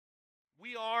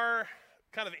We are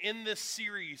kind of in this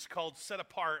series called Set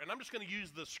Apart, and I'm just going to use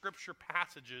the scripture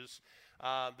passages,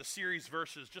 the series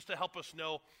verses, just to help us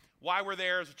know why we're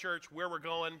there as a church, where we're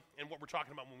going, and what we're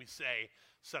talking about when we say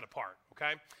set apart,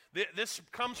 okay? This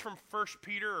comes from 1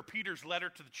 Peter, or Peter's letter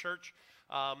to the church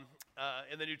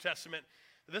in the New Testament.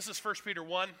 This is 1 Peter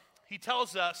 1. He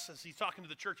tells us, as he's talking to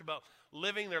the church about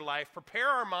living their life, prepare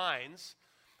our minds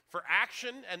for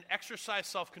action and exercise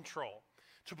self-control,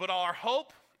 to put all our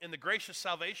hope in the gracious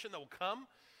salvation that will come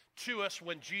to us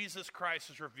when Jesus Christ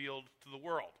is revealed to the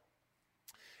world.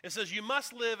 It says, you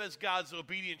must live as God's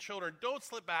obedient children. Don't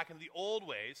slip back into the old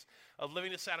ways of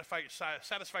living to satisfy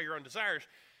your own desires.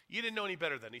 You didn't know any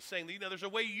better then. He's saying that, there's a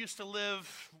way you used to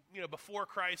live, before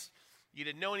Christ. You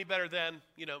didn't know any better then.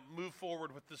 Move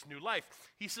forward with this new life.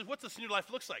 He says, what this new life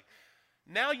looks like.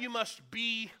 Now you must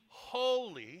be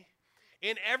holy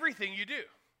in everything you do,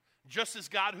 just as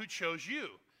God who chose you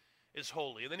is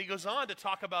holy. And then he goes on to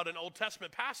talk about an Old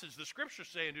Testament passage. The scriptures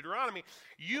say in Deuteronomy,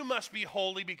 you must be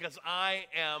holy because I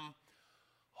am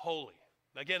holy.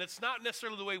 Again, it's not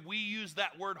necessarily the way we use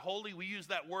that word holy. We use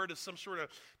that word as some sort of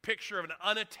picture of an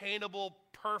unattainable,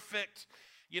 perfect,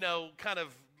 kind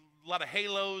of a lot of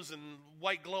halos and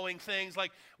white glowing things.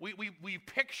 Like we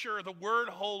picture the word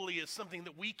holy as something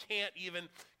that we can't even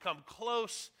come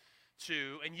close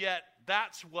to. And yet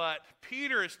that's what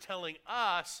Peter is telling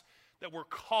us that we're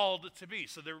called to be.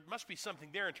 So there must be something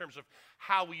there in terms of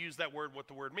how we use that word, what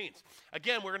the word means.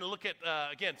 Again, we're going to look at,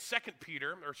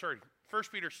 1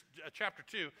 Peter chapter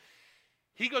 2.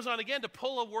 He goes on again to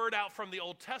pull a word out from the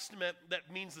Old Testament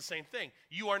that means the same thing.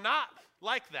 You are not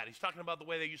like that. He's talking about the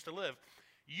way they used to live.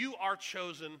 You are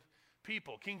chosen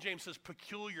people. King James says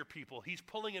peculiar people. He's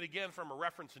pulling it again from a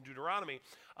reference in Deuteronomy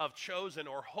of chosen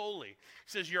or holy. He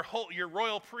says you're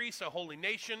royal priests, a holy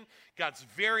nation, God's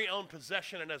very own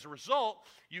possession, and as a result,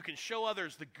 you can show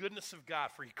others the goodness of God,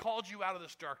 for he called you out of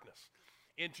this darkness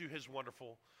into his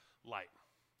wonderful light.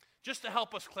 Just to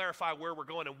help us clarify where we're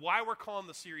going and why we're calling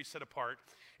the series Set Apart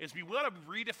is we want to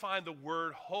redefine the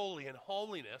word holy and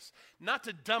holiness, not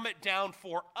to dumb it down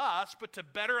for us, but to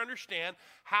better understand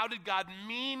how did God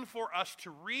mean for us to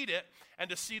read it and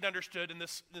to see it understood in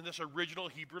this original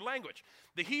Hebrew language.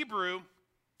 The Hebrew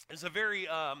is a very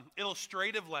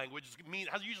illustrative language.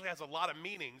 It usually has a lot of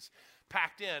meanings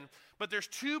packed in, but there's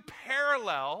two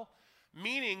parallel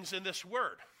meanings in this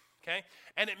word. Okay?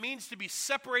 And it means to be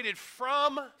separated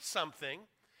from something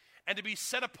and to be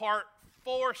set apart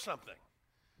for something.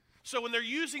 So when they're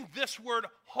using this word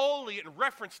holy in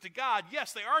reference to God,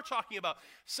 yes, they are talking about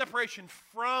separation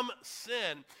from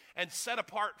sin and set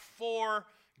apart for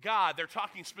God. They're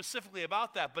talking specifically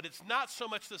about that, but it's not so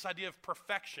much this idea of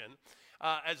perfection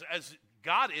as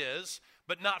God is,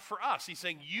 but not for us. He's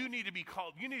saying you need to be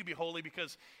holy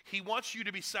because he wants you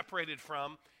to be separated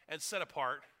from and set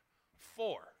apart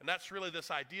for. And that's really this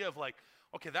idea of like,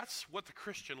 okay, that's what the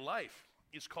Christian life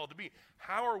is called to be.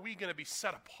 How are we going to be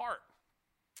set apart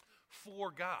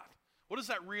for God? What does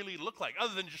that really look like,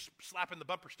 other than just slapping the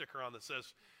bumper sticker on that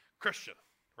says Christian,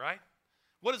 right?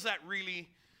 What does that really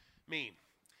mean?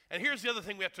 And here's the other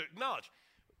thing we have to acknowledge.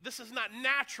 This is not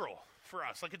natural for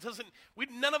us. Like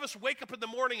none of us wake up in the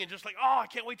morning and just like, oh, I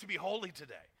can't wait to be holy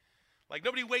today. Like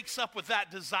nobody wakes up with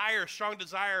that desire, strong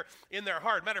desire in their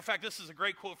heart. Matter of fact, this is a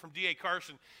great quote from D.A.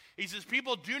 Carson. He says,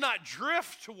 people do not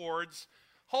drift towards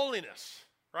holiness,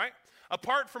 right?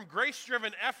 Apart from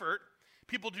grace-driven effort,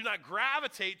 people do not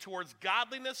gravitate towards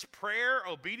godliness, prayer,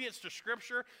 obedience to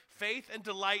Scripture, faith, and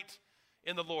delight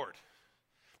in the Lord.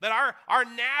 That our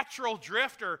natural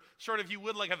drift, or sort of, if you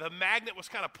would, like if a magnet was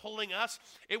kind of pulling us,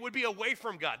 it would be away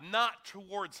from God, not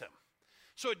towards him.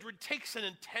 So it takes an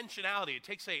intentionality. It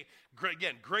takes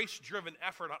again, grace-driven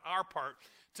effort on our part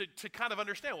to kind of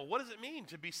understand, well, what does it mean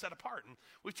to be set apart? And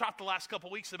we've talked the last couple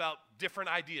weeks about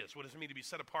different ideas. What does it mean to be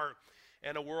set apart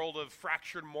in a world of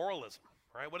fractured moralism,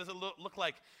 right? What does it look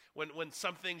like when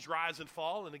some things rise and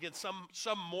fall? And again, some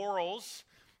morals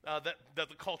that the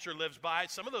culture lives by,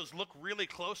 some of those look really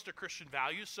close to Christian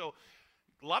values. So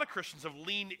a lot of Christians have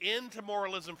leaned into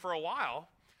moralism for a while,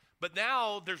 but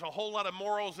now there's a whole lot of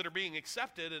morals that are being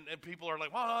accepted, and people are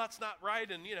like, well, no, that's not right,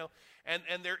 and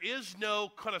there is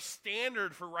no kind of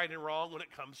standard for right and wrong when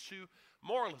it comes to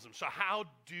moralism. So how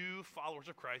do followers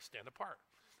of Christ stand apart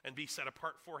and be set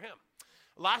apart for him?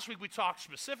 Last week we talked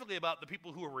specifically about the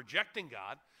people who are rejecting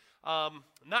God,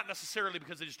 not necessarily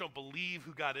because they just don't believe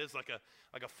who God is, like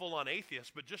a full-on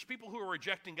atheist, but just people who are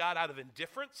rejecting God out of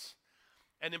indifference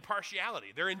and impartiality.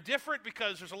 They're indifferent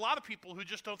because there's a lot of people who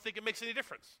just don't think it makes any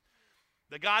difference.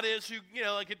 That God is who,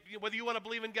 whether you want to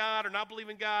believe in God or not believe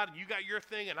in God, and you got your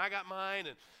thing and I got mine,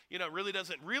 and, it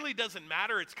really doesn't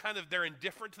matter. It's kind of, they're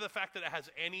indifferent to the fact that it has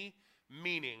any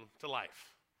meaning to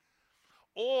life.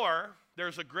 Or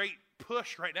there's a great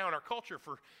push right now in our culture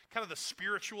for kind of the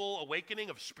spiritual awakening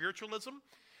of spiritualism.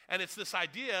 And it's this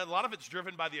idea, a lot of it's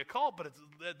driven by the occult, but it's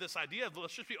this idea of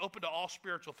let's just be open to all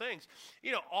spiritual things.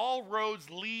 All roads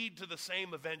lead to the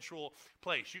same eventual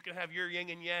place. You can have your yin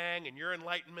and yang and your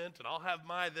enlightenment, and I'll have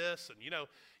my this, and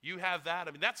you have that.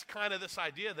 I mean, that's kind of this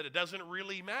idea that it doesn't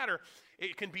really matter.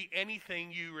 It can be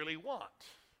anything you really want.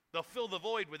 They'll fill the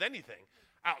void with anything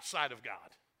outside of God,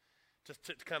 just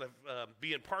to kind of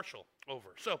be impartial over.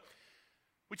 So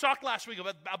we talked last week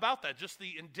about that, just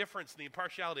the indifference and the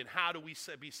impartiality, and how do we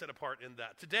be set apart in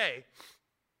that. Today,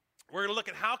 we're going to look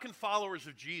at how can followers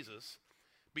of Jesus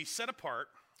be set apart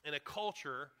in a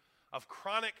culture of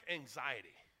chronic anxiety.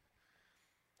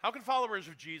 How can followers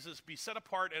of Jesus be set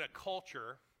apart in a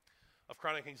culture of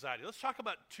chronic anxiety? Let's talk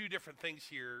about two different things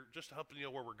here, just to help you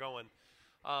know where we're going.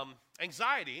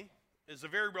 Anxiety is a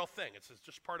very real thing. It's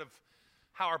just part of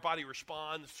how our body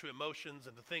responds to emotions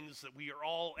and the things that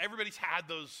everybody's had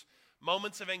those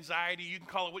moments of anxiety. You can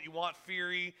call it what you want: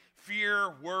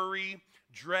 fear, worry,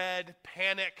 dread,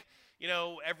 panic.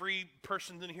 Every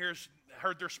person in here has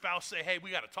heard their spouse say, hey,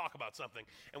 we got to talk about something.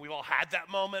 And we've all had that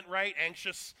moment, right?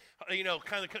 Anxious,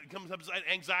 kind of comes up,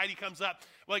 anxiety comes up.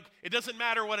 Like, it doesn't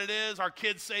matter what it is. Our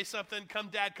kids say something,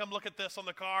 Dad, come look at this on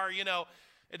the car.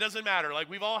 It doesn't matter. Like,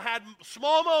 we've all had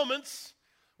small moments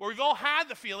where we've all had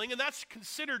the feeling, and that's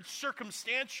considered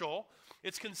circumstantial.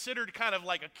 It's considered kind of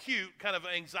like acute kind of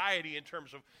anxiety in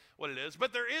terms of what it is.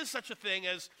 But there is such a thing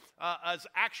as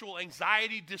actual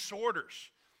anxiety disorders.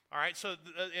 All right, so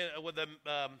with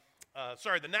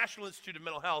the National Institute of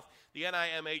Mental Health, the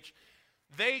NIMH,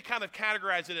 they kind of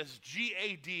categorize it as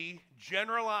GAD,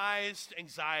 generalized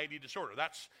anxiety disorder.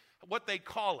 That's what they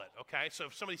call it, okay? So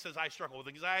if somebody says, I struggle with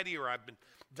anxiety or I've been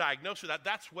diagnosed with that,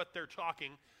 that's what they're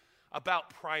talking about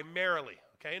primarily,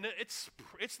 okay? And it's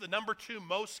the number 2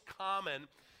 most common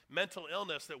mental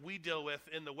illness that we deal with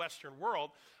in the Western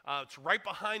world. It's right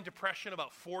behind depression,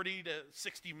 about 40 to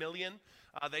 60 million.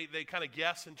 They kind of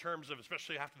guess in terms of,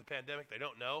 especially after the pandemic, they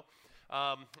don't know.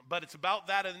 But it's about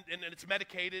that, and it's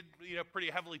medicated, pretty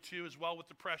heavily too, as well with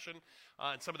depression,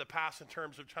 and some of the past in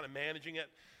terms of kind of managing it.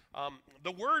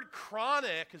 The word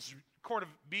chronic is kind of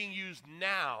being used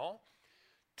now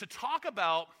to talk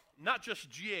about not just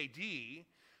GAD,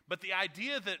 but the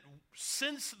idea that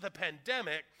since the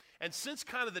pandemic, and since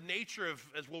kind of the nature of,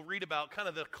 as we'll read about, kind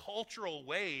of the cultural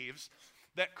waves,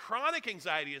 that chronic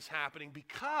anxiety is happening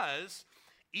because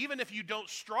even if you don't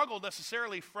struggle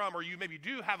necessarily from, or you maybe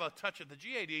do have a touch of the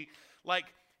GAD,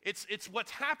 like it's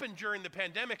what's happened during the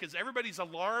pandemic is everybody's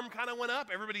alarm kind of went up,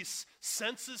 everybody's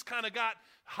senses kind of got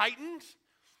heightened,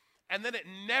 and then it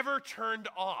never turned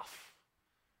off.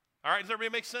 All right, does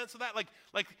everybody make sense of that?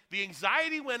 Like the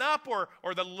anxiety went up, or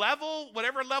the level,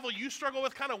 whatever level you struggle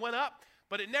with, kind of went up,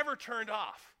 but it never turned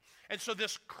off. And so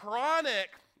this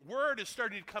chronic word is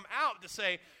starting to come out to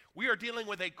say we are dealing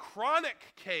with a chronic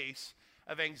case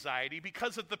of anxiety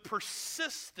because of the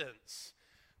persistence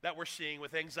that we're seeing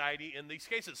with anxiety in these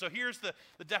cases. So here's the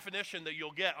definition that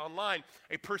you'll get online: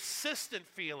 a persistent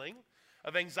feeling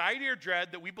of anxiety or dread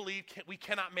that we believe we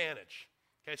cannot manage.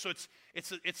 Okay, so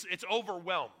it's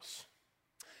overwhelms.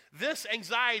 This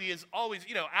anxiety is always,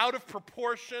 out of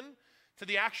proportion to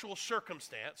the actual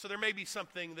circumstance. So there may be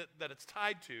something that it's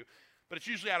tied to, but it's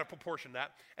usually out of proportion to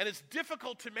that. And it's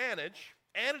difficult to manage,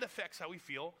 and it affects how we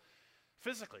feel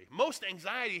physically. Most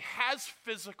anxiety has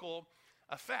physical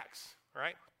effects,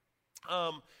 right?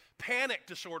 Panic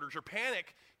disorders or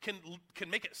panic can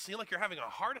make it seem like you're having a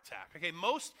heart attack. Okay,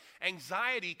 most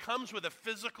anxiety comes with a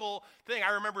physical thing.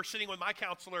 I remember sitting with my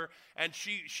counselor, and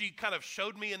she kind of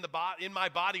showed me in my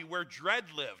body where dread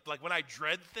lived. Like when I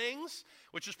dread things,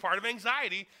 which is part of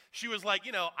anxiety, she was like,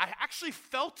 I actually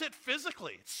felt it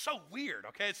physically. It's so weird.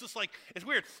 Okay, it's just like it's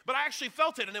weird, but I actually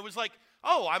felt it, and it was like,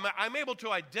 oh, I'm able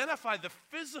to identify the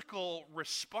physical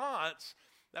response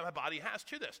that my body has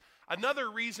to this. Another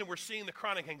reason we're seeing the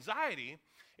chronic anxiety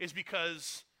is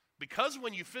because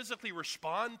when you physically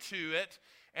respond to it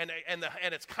and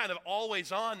it's kind of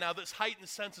always on, now this heightened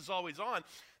sense is always on,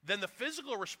 then the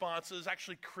physical responses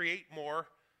actually create more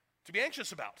to be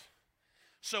anxious about.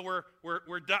 So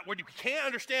we can't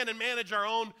understand and manage our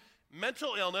own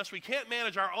mental illness. We can't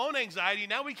manage our own anxiety.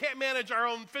 Now we can't manage our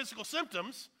own physical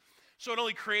symptoms. So it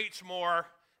only creates more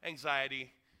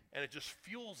anxiety, and it just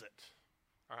fuels it.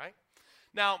 All right?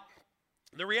 Now,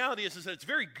 the reality is that it's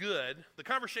very good. The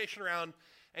conversation around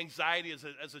anxiety as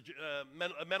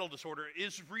a mental disorder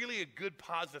is really a good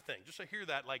positive thing. Just to hear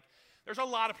that, like, there's a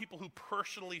lot of people who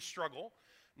personally struggle,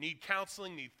 need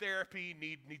counseling, need therapy,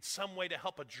 need some way to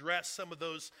help address some of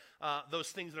those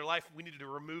things in their life. We needed to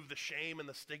remove the shame and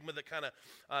the stigma that kind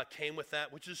of came with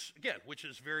that, which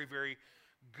is very, very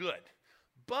good.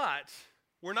 But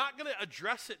we're not going to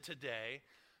address it today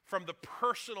from the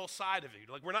personal side of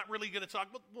it. Like, we're not really going to talk,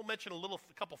 we'll mention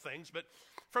a couple things, but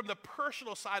from the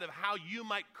personal side of how you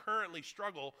might currently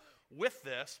struggle with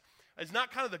this is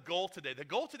not kind of the goal today. The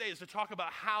goal today is to talk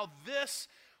about how this,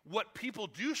 what people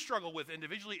do struggle with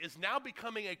individually, is now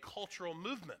becoming a cultural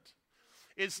movement.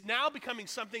 Is now becoming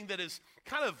something that is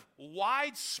kind of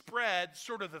widespread,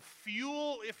 sort of the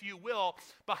fuel, if you will,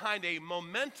 behind a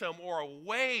momentum or a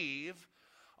wave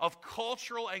of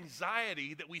cultural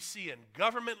anxiety that we see in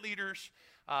government leaders,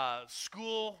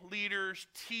 school leaders,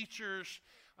 teachers,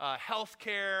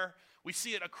 healthcare. We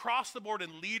see it across the board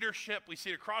in leadership. We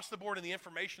see it across the board in the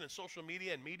information and social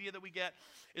media and media that we get,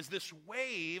 is this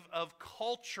wave of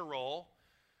cultural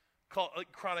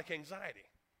chronic anxiety.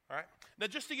 All right? Now,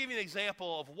 just to give you an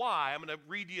example of why, I'm going to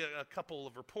read you a couple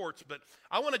of reports, but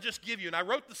I want to just give you, and I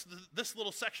wrote this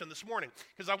little section this morning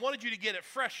because I wanted you to get it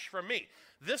fresh from me.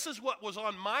 This is what was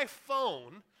on my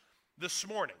phone this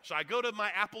morning. So I go to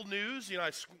my Apple News,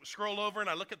 I scroll over and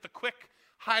I look at the quick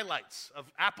highlights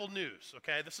of Apple News,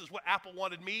 okay? This is what Apple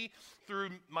wanted me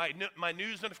through my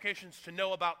news notifications to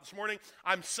know about this morning.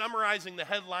 I'm summarizing the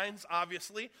headlines,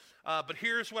 obviously, but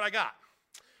here's what I got.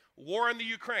 War in the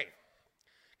Ukraine.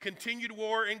 Continued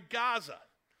war in Gaza.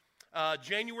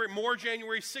 More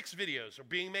January 6 videos are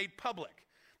being made public.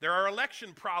 There are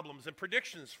election problems and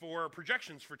projections for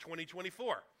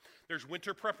 2024. There's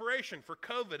winter preparation for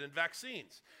COVID and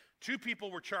vaccines. 2 people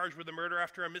were charged with the murder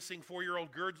after a missing 4-year-old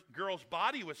girl's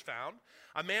body was found.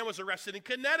 A man was arrested in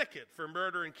Connecticut for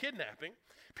murder and kidnapping.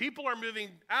 People are moving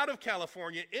out of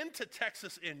California into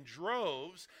Texas in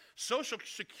droves. Social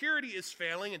security is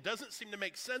failing and doesn't seem to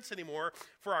make sense anymore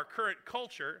for our current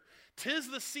culture. 'Tis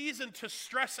the season to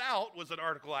stress out was an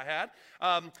article I had.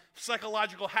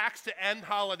 Psychological hacks to end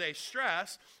holiday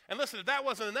stress. And listen, if that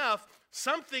wasn't enough,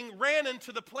 something ran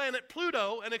into the planet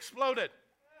Pluto and exploded.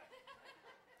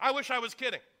 I wish I was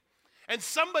kidding. And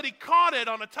somebody caught it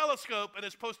on a telescope and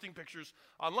is posting pictures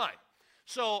online.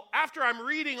 So after I'm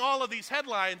reading all of these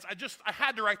headlines, I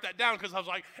had to write that down because I was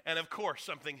like, and of course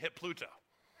something hit Pluto,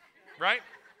 right?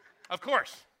 Of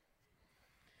course.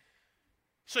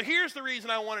 So here's the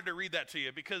reason I wanted to read that to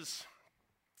you, because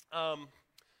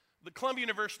the Columbia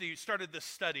University started this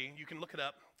study. You can look it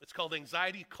up. It's called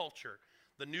Anxiety Culture,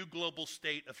 the New Global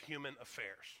State of Human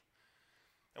Affairs.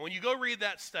 And when you go read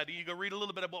that study, you go read a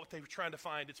little bit about what they were trying to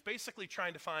find. It's basically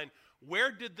trying to find,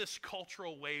 where did this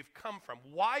cultural wave come from?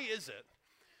 Why is it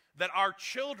that our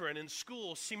children in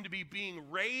schools seem to be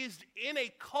being raised in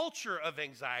a culture of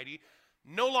anxiety,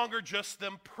 no longer just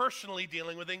them personally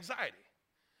dealing with anxiety?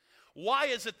 Why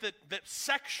is it that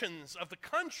sections of the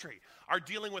country are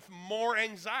dealing with more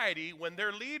anxiety when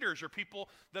their leaders or people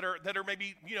that are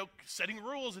maybe, setting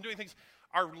rules and doing things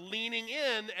are leaning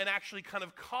in and actually kind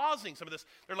of causing some of this?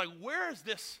 They're like, where is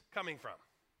this coming from?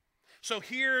 So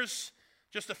here's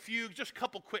just a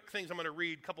couple quick things I'm going to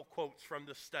read, a couple quotes from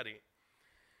this study.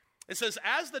 It says,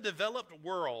 as the developed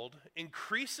world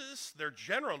increases their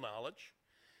general knowledge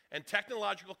and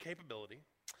technological capability,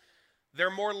 they're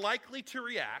more likely to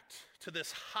react to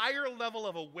this higher level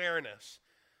of awareness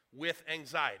with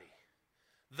anxiety,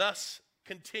 thus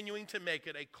continuing to make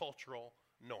it a cultural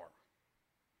norm.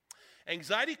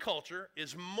 Anxiety culture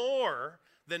is more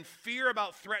than fear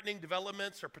about threatening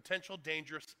developments or potential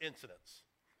dangerous incidents.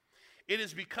 It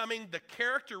is becoming the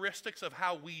characteristics of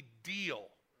how we deal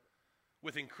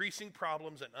with increasing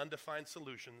problems and undefined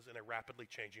solutions in a rapidly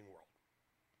changing world.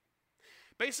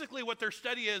 Basically, what their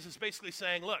study is basically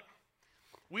saying, look,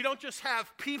 we don't just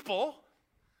have people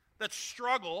that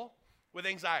struggle with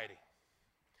anxiety.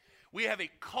 We have a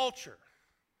culture,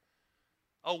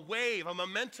 a wave, a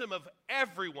momentum of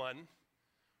everyone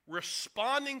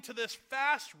responding to this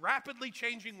fast, rapidly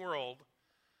changing world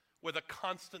with a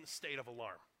constant state of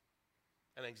alarm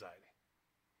and anxiety.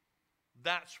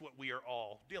 That's what we are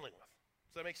all dealing with.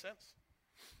 Does that make sense?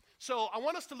 So I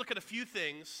want us to look at a few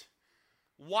things,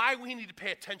 why we need to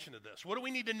pay attention to this. What do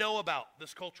we need to know about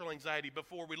this cultural anxiety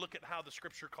before we look at how the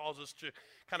Scripture calls us to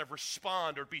kind of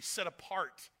respond or be set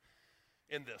apart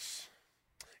in this?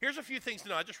 Here's a few things to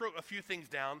know. I just wrote a few things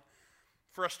down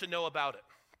for us to know about it,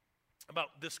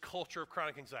 about this culture of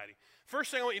chronic anxiety. First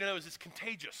thing I want you to know is it's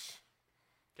contagious.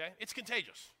 Okay? It's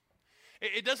contagious.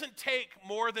 It doesn't take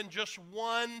more than just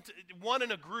one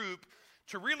in a group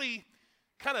to really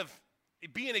kind of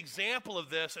be an example of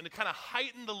this and to kind of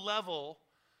heighten the level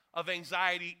of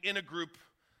anxiety in a group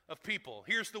of people.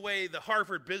 Here's the way the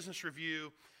Harvard Business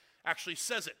Review actually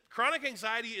says it. Chronic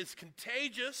anxiety is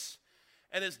contagious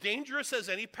and as dangerous as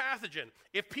any pathogen.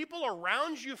 If people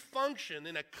around you function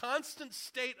in a constant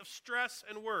state of stress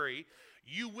and worry,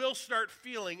 you will start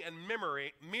feeling and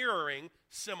mirroring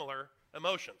similar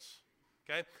emotions.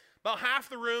 Okay? About half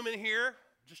the room in here,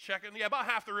 just checking, about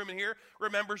half the room in here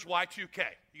remembers Y2K.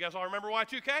 You guys all remember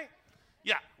Y2K?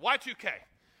 Yeah, Y2K.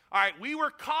 All right, we were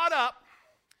caught up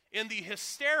in the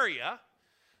hysteria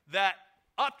that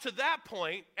up to that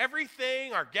point,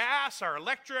 everything, our gas, our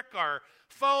electric, our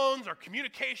phones, our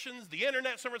communications, the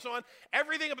internet, so on and so on,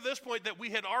 everything up to this point that we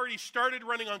had already started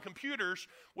running on computers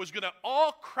was going to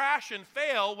all crash and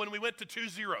fail when we went to 2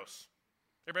 zeros.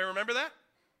 Everybody remember that?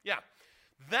 Yeah.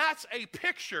 That's a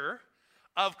picture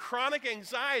of chronic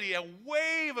anxiety, a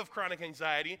wave of chronic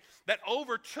anxiety that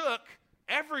overtook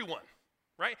everyone.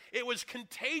 Right? It was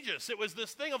contagious. It was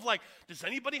this thing of like, does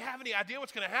anybody have any idea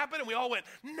what's going to happen? And we all went,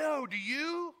 no, do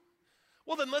you?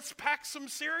 Well, then let's pack some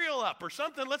cereal up or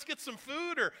something. Let's get some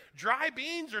food or dry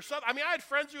beans or something. I mean, I had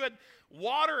friends who had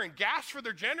water and gas for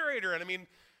their generator. And I mean,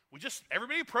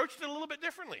 everybody approached it a little bit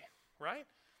differently, right?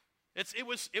 It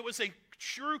was a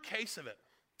true case of it.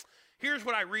 Here's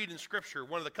what I read in Scripture.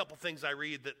 One of the couple things I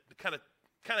read that kind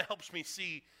of helps me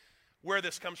see where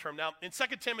this comes from. Now, in 2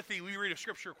 Timothy, we read a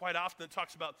scripture quite often that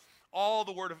talks about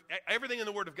everything in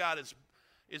the Word of God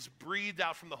is breathed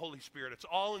out from the Holy Spirit. It's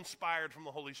all inspired from the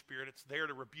Holy Spirit. It's there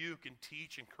to rebuke and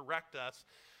teach and correct us.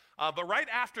 But right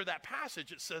after that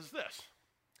passage, it says this: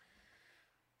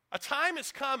 a time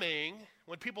is coming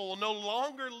when people will no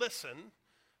longer listen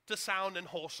to sound and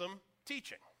wholesome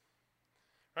teaching.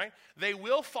 Right? They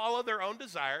will follow their own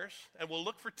desires and will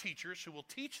look for teachers who will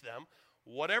teach them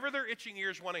whatever their itching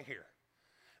ears want to hear.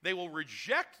 They will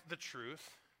reject the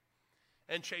truth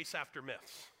and chase after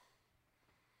myths.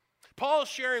 Paul is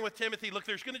sharing with Timothy, look,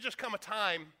 there's going to just come a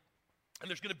time, and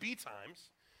there's going to be times,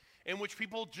 in which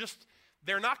people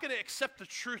they're not going to accept the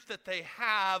truth that they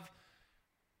have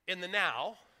in the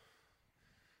now.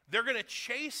 They're going to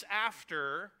chase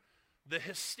after the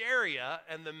hysteria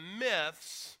and the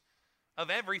myths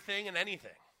of everything and anything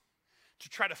to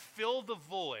try to fill the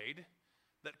void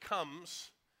that comes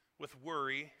with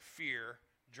worry, fear,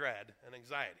 dread, and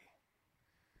anxiety.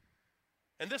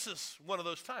 And this is one of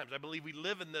those times. I believe we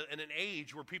live in an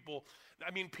age where people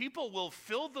will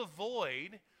fill the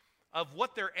void of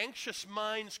what their anxious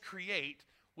minds create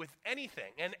with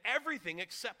anything and everything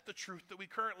except the truth that we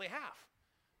currently have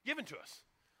given to us.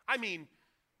 I mean,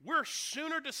 we're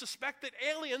sooner to suspect that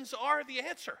aliens are the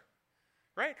answer,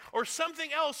 right? Or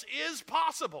something else is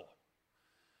possible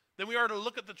than we are to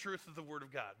look at the truth of the Word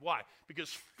of God. Why? Because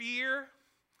fear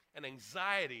and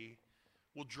anxiety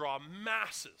will draw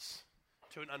masses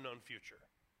to an unknown future,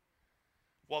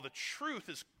 while the truth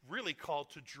is really called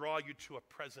to draw you to a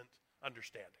present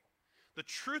understanding. The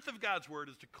truth of God's Word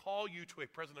is to call you to a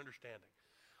present understanding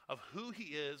of who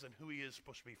He is and who He is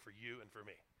supposed to be for you and for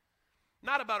me.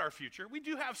 Not about our future. We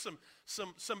do have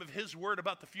some of His Word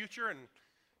about the future, and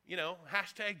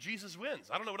hashtag Jesus wins.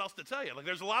 I don't know what else to tell you. Like,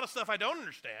 there's a lot of stuff I don't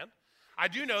understand. I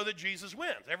do know that Jesus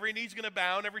wins. Every knee's going to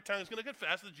bow and every tongue's going to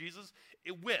confess that Jesus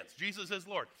wins. Jesus is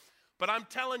Lord. But I'm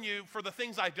telling you, for the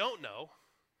things I don't know,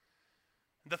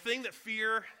 the thing that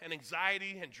fear and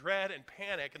anxiety and dread and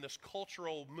panic and this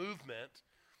cultural movement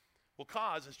will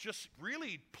cause is just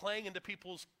really playing into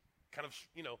people's kind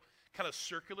of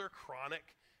circular chronic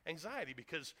anxiety.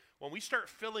 Because when we start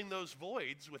filling those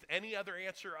voids with any other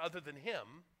answer other than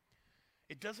Him,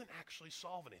 it doesn't actually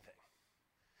solve anything.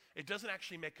 It doesn't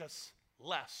actually make us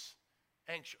less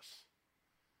anxious.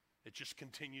 It just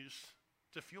continues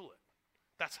to fuel it.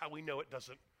 That's how we know it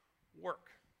doesn't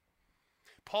work.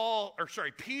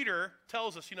 Peter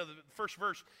tells us, the first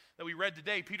verse that we read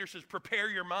today, Peter says, prepare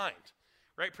your mind,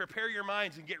 right? Prepare your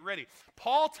minds and get ready.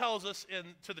 Paul tells us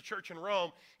to the church in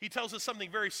Rome, he tells us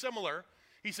something very similar.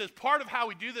 He says, part of how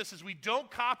we do this is we don't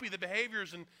copy the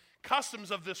behaviors and customs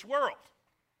of this world.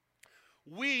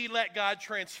 We let God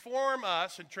transform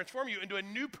us and transform you into a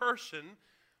new person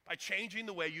by changing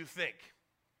the way you think.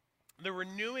 The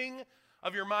renewing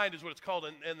of your mind is what it's called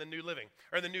in the New Living,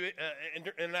 or the New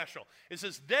International. It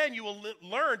says, then you will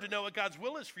learn to know what God's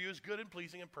will is for you, is good and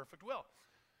pleasing and perfect will.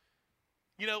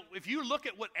 If you look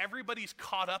at what everybody's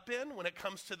caught up in when it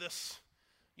comes to this,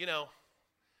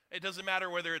 it doesn't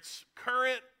matter whether it's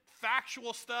current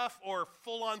factual stuff or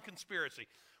full-on conspiracy.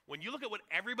 When you look at what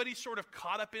everybody's sort of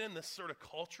caught up in this sort of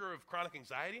culture of chronic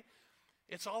anxiety,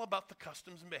 it's all about the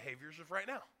customs and behaviors of right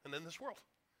now and in this world.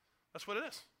 That's what it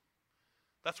is.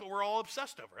 That's what we're all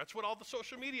obsessed over. That's what all the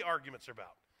social media arguments are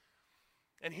about.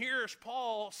 And here's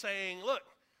Paul saying, look,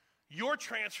 your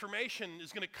transformation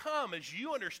is going to come as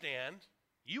you understand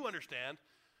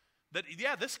that,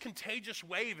 yeah, this contagious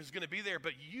wave is going to be there,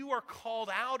 but you are called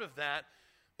out of that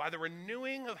by the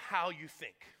renewing of how you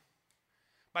think,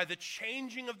 by the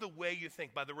changing of the way you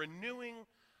think, by the renewing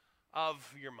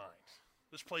of your mind.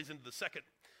 This plays into the second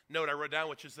note I wrote down,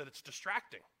 which is that it's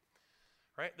distracting.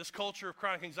 Right? This culture of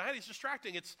chronic anxiety is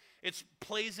distracting. It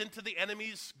plays into the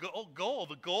enemy's goal.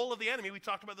 The goal of the enemy, we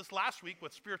talked about this last week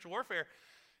with spiritual warfare,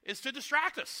 is to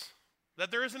distract us,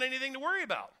 that there isn't anything to worry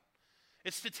about.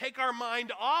 It's to take our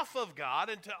mind off of God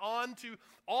and on to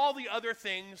all the other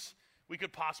things we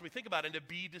could possibly think about and to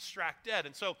be distracted.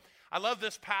 And so I love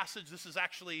this passage. This is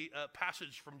actually a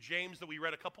passage from James that we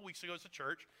read a couple weeks ago as a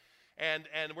church. And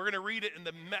we're going to read it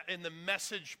in the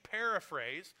Message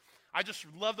paraphrase. I just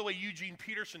love the way Eugene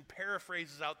Peterson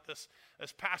paraphrases out this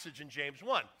passage in James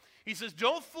 1. He says,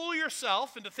 don't fool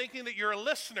yourself into thinking that you're a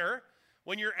listener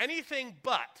when you're anything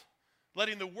but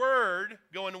letting the word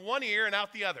go in one ear and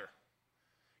out the other.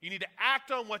 You need to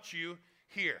act on what you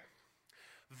hear.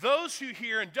 Those who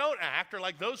hear and don't act are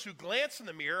like those who glance in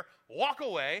the mirror, walk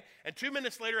away, and 2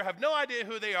 minutes later have no idea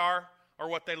who they are or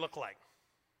what they look like.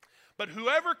 But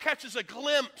whoever catches a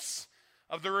glimpse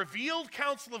of the revealed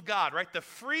counsel of God, right, the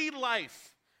free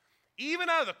life, even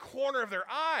out of the corner of their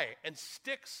eye, and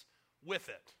sticks with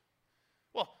it.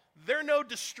 Well, they're no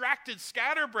distracted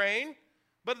scatterbrain,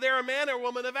 but they're a man or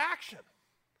woman of action.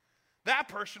 That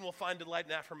person will find delight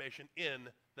and affirmation in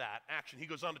that action. He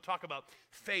goes on to talk about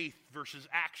faith versus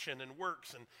action and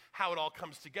works and how it all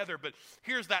comes together. But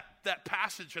here's that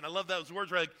passage, and I love those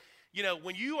words, right? Like,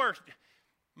 when you are,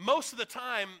 most of the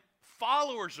time,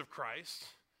 followers of Christ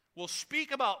will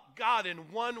speak about God in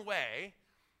one way,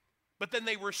 but then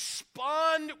they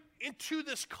respond into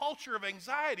this culture of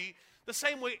anxiety the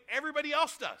same way everybody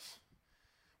else does.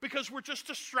 Because we're just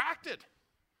distracted.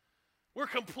 We're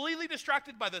completely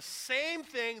distracted by the same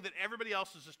thing that everybody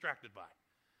else is distracted by.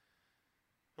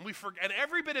 And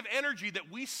every bit of energy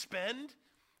that we spend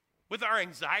with our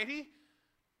anxiety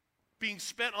being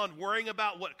spent on worrying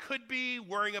about what could be,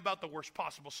 worrying about the worst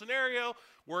possible scenario,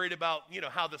 worried about,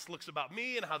 how this looks about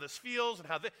me and how this feels and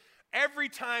every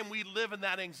time we live in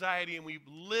that anxiety and we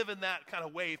live in that kind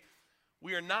of wave,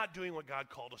 we are not doing what God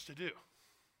called us to do.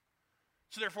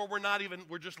 So therefore,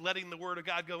 we're just letting the word of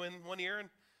God go in one ear and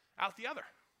out the other.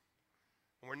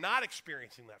 And we're not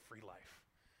experiencing that free life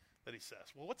that he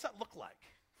says. Well, what's that look like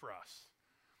for us?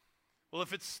 Well,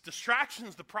 if it's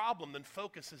distraction's the problem, then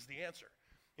focus is the answer.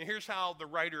 And here's how the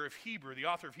writer of Hebrew, the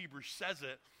author of Hebrews, says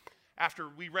it after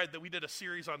we read that we did a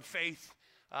series on faith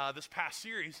this past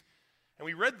series. And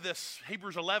we read this,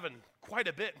 Hebrews 11, quite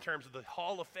a bit in terms of the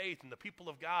hall of faith and the people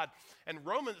of God. And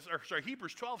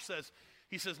Hebrews 12 says,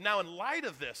 he says, now in light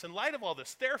of this, in light of all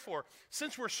this, therefore,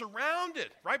 since we're surrounded,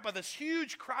 right, by this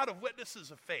huge crowd of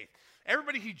witnesses of faith,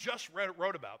 everybody he just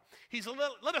wrote about,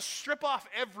 let us strip off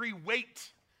every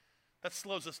weight that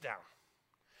slows us down,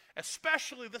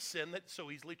 especially the sin that so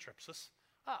easily trips us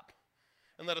up.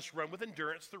 And let us run with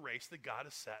endurance the race that God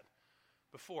has set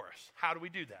before us. How do we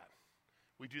do that?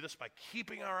 We do this by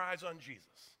keeping our eyes on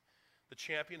Jesus, the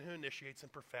champion who initiates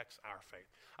and perfects our faith.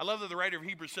 I love that the writer of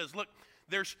Hebrews says, look,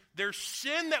 there's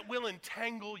sin that will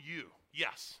entangle you,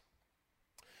 yes.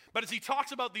 But as he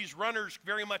talks about these runners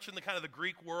very much in the kind of the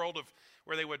Greek world of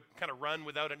where they would kind of run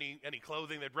without any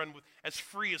clothing, they'd run as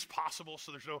free as possible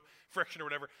so there's no friction or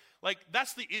whatever. Like,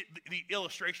 that's the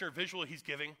illustration or visual he's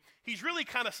giving. He's really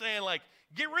kind of saying, like,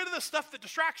 get rid of the stuff that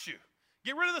distracts you.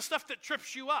 Get rid of the stuff that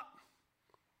trips you up.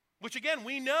 Which, again,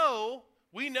 we know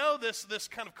this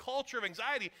kind of culture of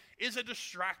anxiety is a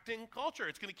distracting culture.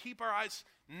 It's going to keep our eyes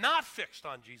not fixed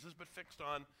on Jesus, but fixed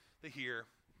on the here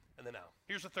and the now.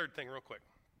 Here's the third thing real quick.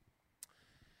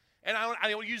 And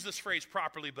I will use this phrase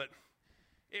properly, but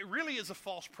it really is a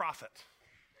false prophet.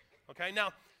 Okay,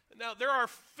 now there are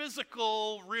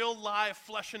physical, real life,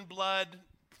 flesh and blood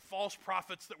false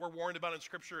prophets that we're warned about in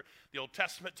Scripture. The Old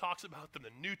Testament talks about them. The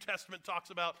New Testament talks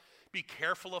about be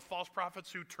careful of false prophets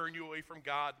who turn you away from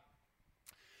God.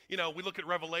 We look at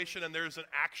Revelation and there's an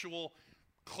actual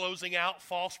closing out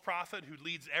false prophet who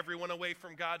leads everyone away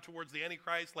from God towards the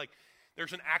Antichrist. Like,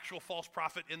 there's an actual false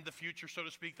prophet in the future, so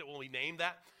to speak, that will be named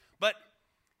that. But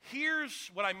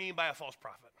here's what I mean by a false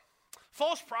prophet.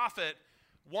 False prophet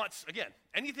wants, again,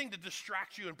 anything to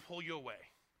distract you and pull you away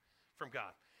from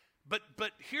God.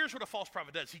 But here's what a false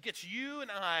prophet does. He gets you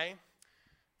and I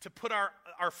to put our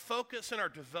focus and our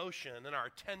devotion and our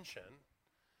attention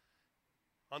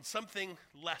on something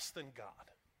less than God.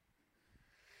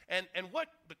 And what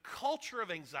the culture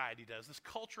of anxiety does, this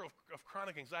culture of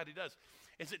chronic anxiety does,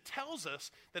 is it tells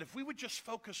us that if we would just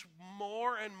focus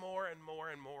more and more and more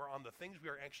and more on the things we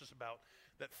are anxious about,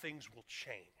 that things will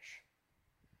change.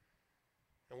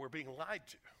 And we're being lied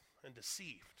to and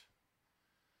deceived.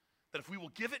 That if we will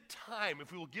give it time,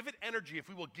 if we will give it energy, if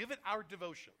we will give it our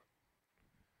devotion,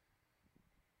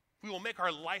 if we will make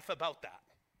our life about that,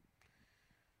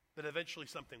 then eventually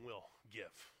something will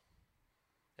give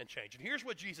and change. And here's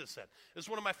what Jesus said. This is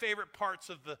one of my favorite parts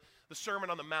of the Sermon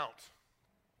on the Mount,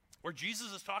 where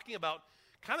Jesus is talking about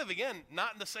kind of, again,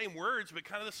 not in the same words, but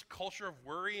kind of this culture of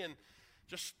worry, and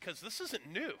just because this isn't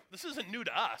new. This isn't new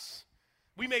to us.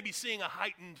 We may be seeing a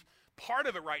heightened part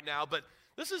of it right now, but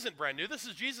this isn't brand new. This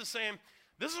is Jesus saying,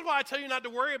 this is why I tell you not to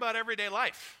worry about everyday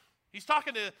life. He's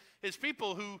talking to his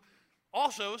people who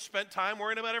also spent time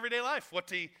worrying about everyday life. What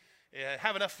to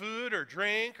have enough food or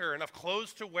drink or enough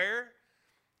clothes to wear.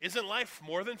 Isn't life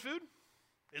more than food?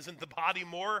 Isn't the body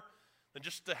more than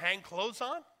just to hang clothes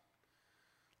on?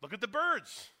 Look at the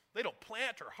birds. They don't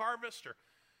plant or harvest or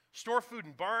store food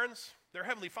in barns. Their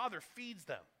heavenly Father feeds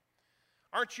them.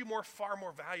 Aren't you far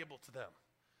more valuable to them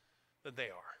than they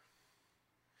are?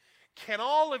 Can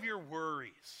all of your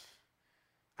worries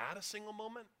add a single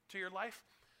moment to your life?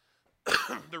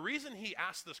 The reason he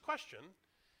asked this question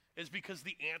is because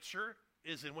the answer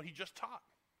is in what he just taught.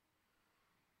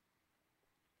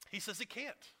 He says it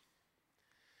can't.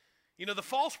 You know, the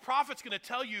false prophet's going to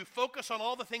tell you, focus on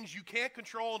all the things you can't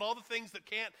control and all the things that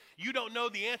you don't know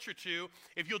the answer to.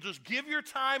 If you'll just give your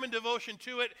time and devotion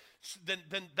to it,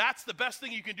 then that's the best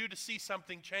thing you can do to see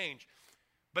something change.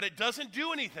 But it doesn't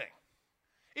do anything.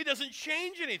 It doesn't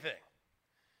change anything.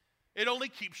 It only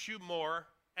keeps you more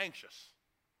anxious.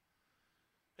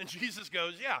 And Jesus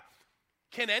goes, yeah,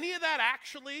 can any of that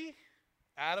actually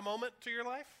add a moment to your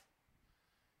life?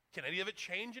 Can any of it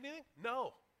change anything?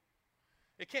 No,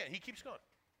 it can't. He keeps going.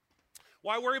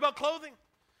 Why worry about clothing?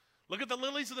 Look at the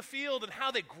lilies of the field and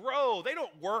how they grow. They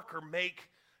don't work or make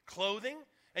clothing.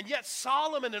 And yet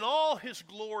Solomon in all his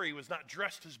glory was not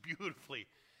dressed as beautifully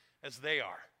as they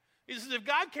are. He says, if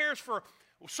God cares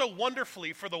so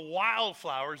wonderfully for the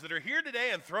wildflowers that are here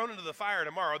today and thrown into the fire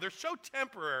tomorrow, they're so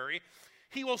temporary,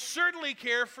 he will certainly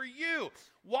care for you.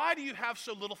 Why do you have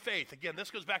so little faith? Again,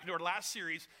 this goes back to our last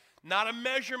series, not a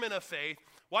measurement of faith.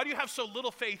 Why do you have so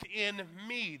little faith in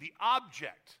me, the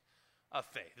object of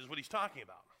faith, is what he's talking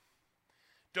about.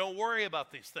 Don't worry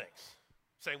about these things,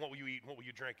 saying what will you eat, and what will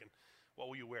you drink, and what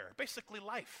will you wear. Basically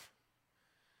life.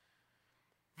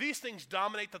 These things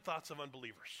dominate the thoughts of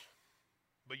unbelievers.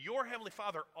 But your Heavenly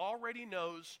Father already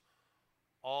knows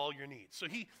all your needs. So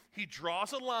he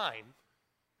draws a line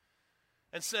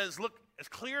and says, look, as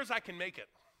clear as I can make it,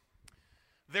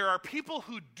 there are people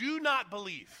who do not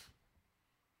believe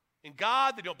in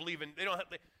God.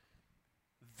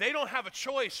 They don't have a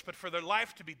choice but for their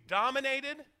life to be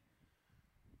dominated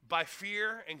by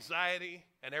fear, anxiety,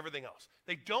 and everything else.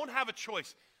 They don't have a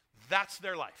choice. That's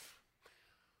their life.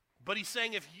 But he's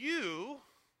saying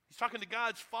he's talking to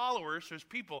God's followers, his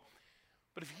people,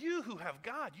 but if you who have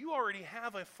God, you already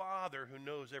have a Father who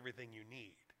knows everything you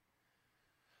need.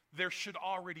 There should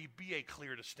already be a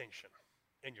clear distinction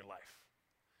in your life.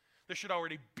 There should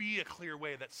already be a clear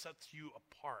way that sets you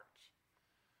apart.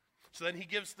 So then he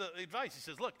gives the advice. He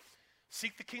says, look,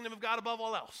 seek the kingdom of God above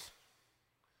all else.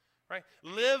 Right?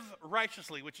 Live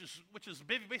righteously, which is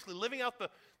basically living out the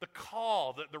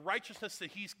call, the righteousness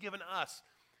that he's given us.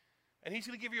 And he's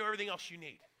going to give you everything else you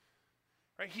need.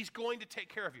 Right? He's going to take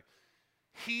care of you.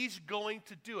 He's going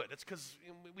to do it. It's because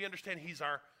we understand he's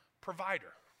our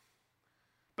provider.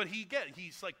 But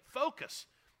he's like, focus.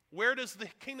 Where does the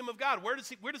kingdom of God, where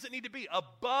does it need to be?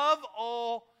 Above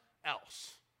all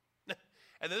else.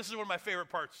 And this is one of my favorite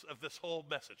parts of this whole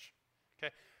message.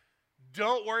 Okay?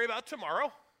 Don't worry about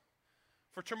tomorrow,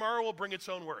 for tomorrow will bring its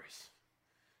own worries.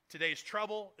 Today's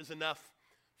trouble is enough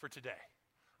for today.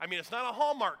 I mean, it's not a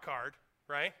Hallmark card,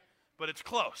 right? But it's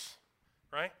close,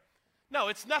 right? No,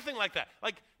 it's nothing like that.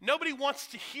 Like, nobody wants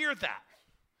to hear that.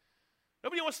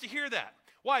 Nobody wants to hear that.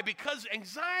 Why? Because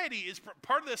anxiety is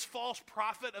part of this false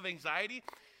prophet of anxiety.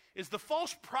 Is the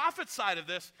false prophet side of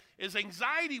this is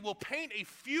anxiety will paint a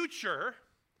future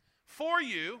for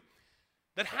you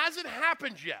that hasn't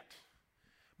happened yet,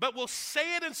 but will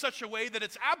say it in such a way that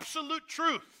it's absolute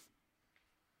truth,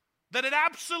 that it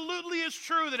absolutely is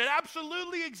true, that it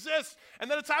absolutely exists, and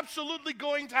that it's absolutely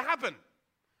going to happen.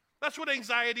 That's what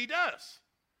anxiety does.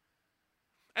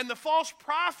 And the false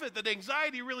prophet that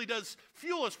anxiety really does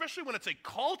fuel, especially when it's a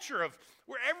culture of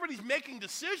where everybody's making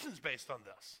decisions based on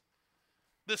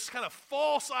this kind of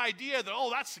false idea that,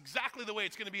 that's exactly the way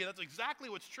it's going to be, and that's exactly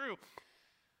what's true.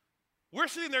 We're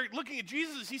sitting there looking at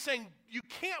Jesus. He's saying, you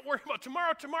can't worry about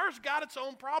tomorrow. Tomorrow's got its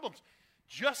own problems.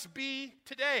 Just be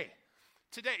today.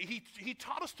 Today, he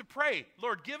taught us to pray,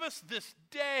 Lord, give us this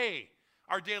day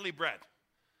our daily bread.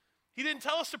 He didn't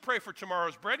tell us to pray for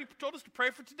tomorrow's bread. He told us to pray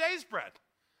for today's bread,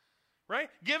 right?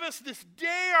 Give us this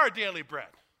day our daily bread,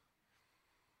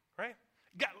 right?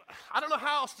 God, I don't know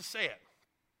how else to say it,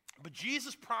 but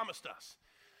Jesus promised us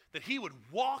that he would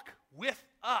walk with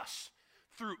us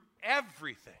through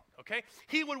everything, okay?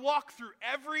 He would walk through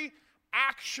every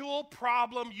actual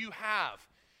problem you have.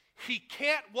 He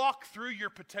can't walk through your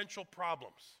potential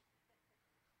problems.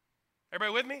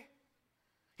 Everybody with me?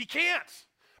 He can't,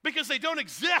 because they don't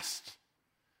exist.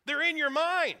 They're in your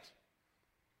mind.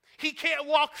 He can't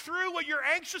walk through what you're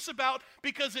anxious about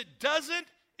because it doesn't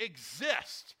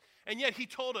exist. And yet he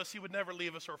told us he would never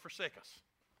leave us or forsake us.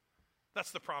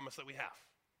 That's the promise that we have.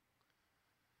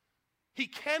 He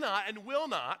cannot and will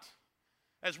not,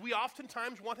 as we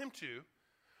oftentimes want him to,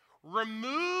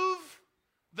 remove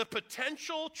the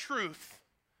potential truth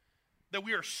that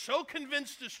we are so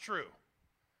convinced is true,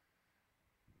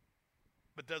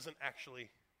 but it's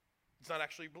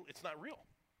not real.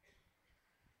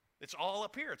 It's all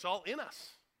up here. It's all in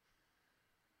us.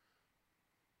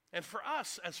 And for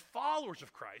us, as followers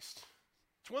of Christ,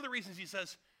 it's one of the reasons he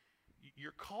says,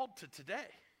 you're called to today.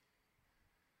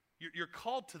 You're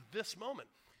called to this moment.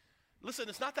 Listen,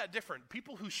 it's not that different.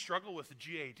 People who struggle with the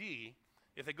GAD,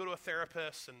 if they go to a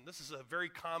therapist, and this is a very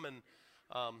common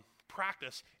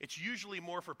practice, it's usually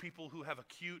more for people who have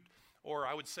acute, or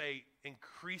I would say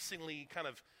increasingly kind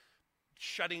of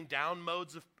shutting down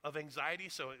modes of anxiety.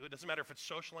 So it doesn't matter if it's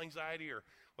social anxiety or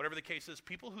whatever the case is.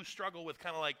 People who struggle with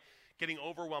kind of like getting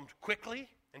overwhelmed quickly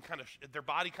and kind of their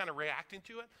body kind of reacting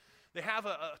to it, they have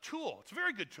a tool. It's a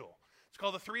very good tool. It's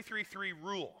called the 3-3-3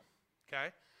 rule, okay?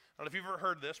 I don't know if you've ever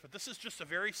heard this, but this is just a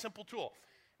very simple tool.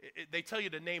 They tell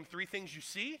you to name 3 things you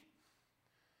see,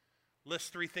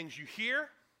 list 3 things you hear,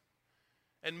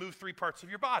 and move 3 parts of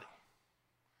your body.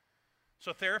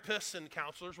 So therapists and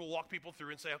counselors will walk people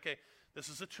through and say, okay, this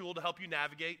is a tool to help you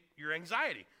navigate your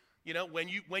anxiety. You know, when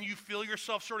you feel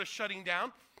yourself sort of shutting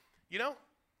down, you know,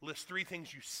 list 3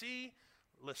 things you see,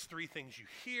 list 3 things you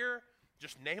hear,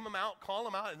 just name them out, call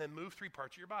them out, and then move 3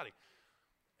 parts of your body.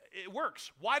 It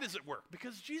works. Why does it work?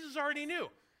 Because Jesus already knew.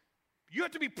 You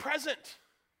have to be present.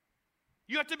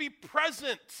 You have to be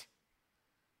present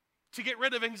to get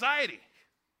rid of anxiety.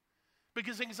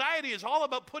 Because anxiety is all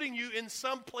about putting you in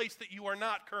some place that you are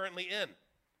not currently in.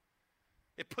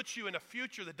 It puts you in a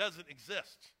future that doesn't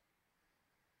exist.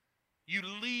 You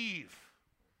leave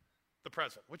the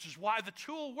present, which is why the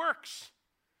tool works.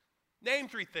 Name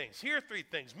 3 things, hear 3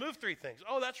 things, move 3 things.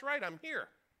 Oh, that's right, I'm here.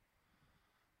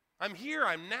 I'm here,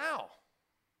 I'm now.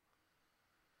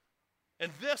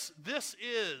 And this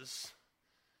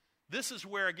is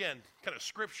where, again, kind of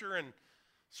scripture and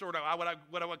sort of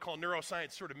what I would call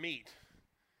neuroscience sort of meet.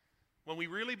 When we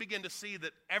really begin to see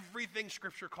that everything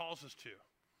scripture calls us to,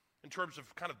 in terms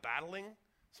of kind of battling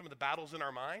some of the battles in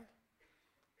our mind,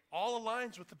 all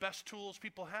aligns with the best tools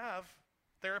people have,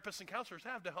 therapists and counselors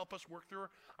have, to help us work through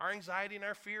our anxiety and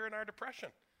our fear and our depression.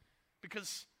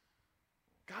 Because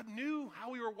God knew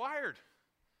how we were wired,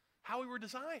 how we were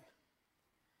designed.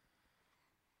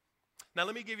 Now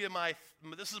let me give you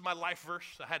this is my life verse.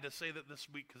 I had to say that this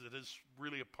week because it is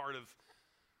really a part of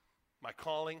my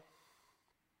calling.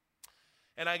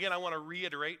 And again, I want to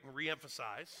reiterate and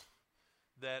reemphasize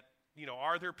that, you know,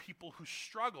 are there people who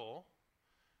struggle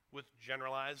with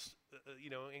generalized,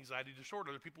 anxiety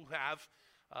disorder? There are people who have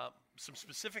some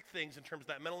specific things in terms of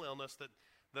that mental illness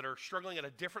that are struggling at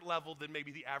a different level than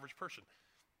maybe the average person.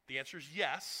 The answer is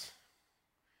yes.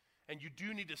 And you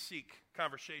do need to seek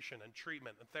conversation and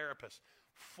treatment and therapists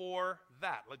for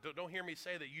that. Like, don't hear me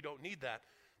say that you don't need that.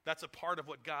 That's a part of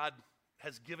what God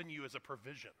has given you as a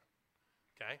provision,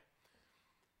 okay?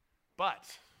 But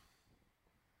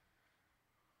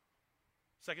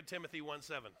 2 Timothy 1:7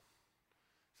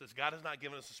 says, God has not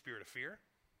given us a spirit of fear,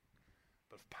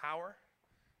 but of power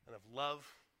and of love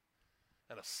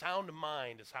and a sound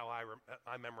mind is how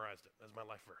I memorized it as my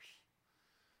life verse.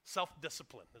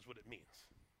 Self-discipline is what it means.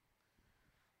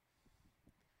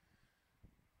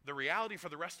 The reality for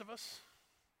the rest of us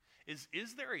is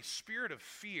there a spirit of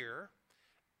fear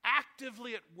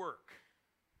actively at work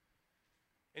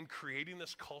in creating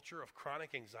this culture of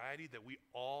chronic anxiety that we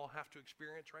all have to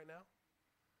experience right now?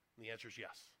 And the answer is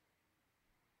yes.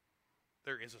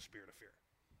 There is a spirit of fear.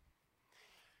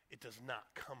 It does not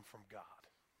come from God.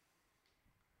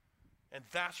 And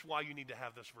that's why you need to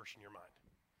have this verse in your mind.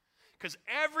 Because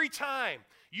every time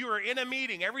you are in a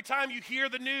meeting, every time you hear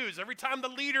the news, every time the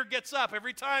leader gets up,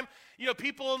 every time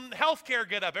people in healthcare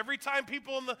get up, every time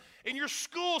people in your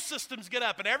school systems get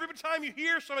up, and every time you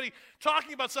hear somebody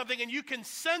talking about something and you can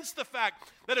sense the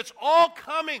fact that it's all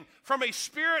coming from a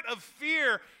spirit of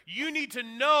fear, you need to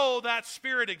know that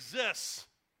spirit exists.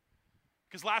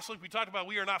 Because last week we talked about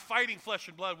we are not fighting flesh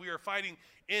and blood, we are fighting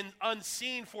in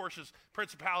unseen forces,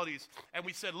 principalities, and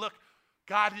we said, look,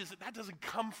 that doesn't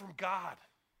come from God.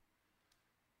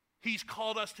 He's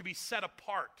called us to be set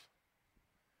apart.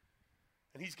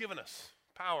 And he's given us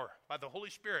power by the Holy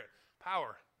Spirit,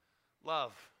 power,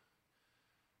 love,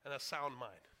 and a sound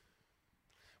mind.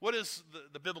 What is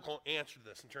the biblical answer to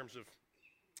this in terms of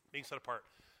being set apart?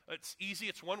 It's easy.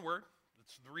 It's one word.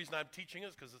 It's the reason I'm teaching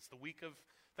is because it's the week of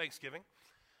Thanksgiving.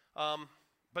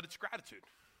 But it's gratitude.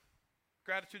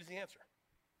 Gratitude is the answer.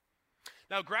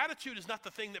 Now, gratitude is not the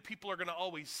thing that people are going to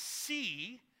always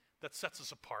see that sets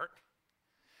us apart.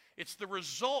 It's the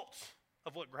result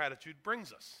of what gratitude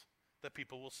brings us that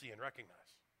people will see and recognize.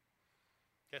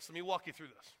 Okay, so let me walk you through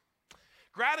this.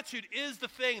 Gratitude is the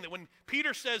thing that when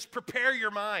Peter says, prepare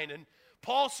your mind, and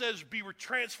Paul says, be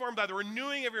transformed by the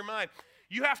renewing of your mind,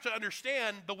 you have to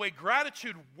understand the way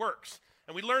gratitude works.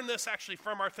 And we learned this actually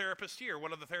from our therapist here,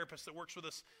 one of the therapists that works with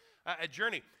us at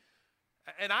Journey.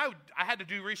 And I had to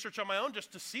do research on my own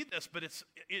just to see this, but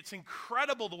it's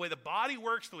incredible the way the body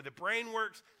works, the way the brain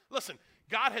works. Listen,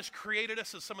 God has created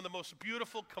us as some of the most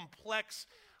beautiful, complex,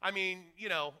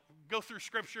 go through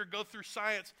Scripture, go through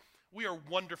science. We are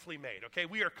wonderfully made, okay?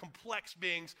 We are complex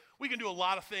beings. We can do a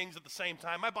lot of things at the same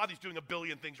time. My body's doing a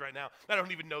billion things right now that I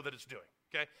don't even know that it's doing,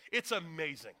 okay? It's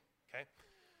amazing, okay?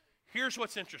 Here's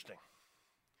what's interesting.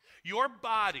 Your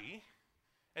body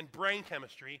and brain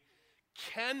chemistry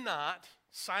cannot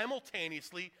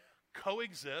simultaneously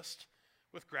coexist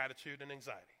with gratitude and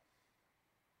anxiety.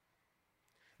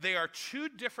 They are two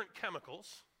different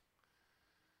chemicals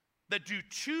that do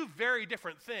two very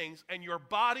different things, and your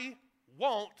body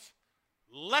won't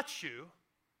let you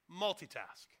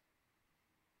multitask.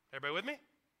 Everybody with me?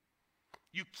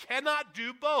 You cannot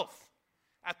do both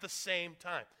at the same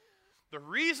time. The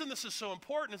reason this is so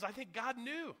important is I think God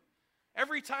knew.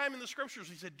 Every time in the scriptures,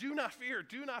 he said, do not fear,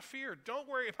 do not fear. Don't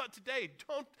worry about today.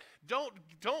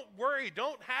 Don't worry.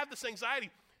 Don't have this anxiety.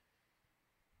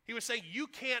 He was saying you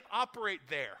can't operate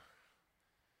there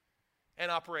and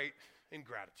operate in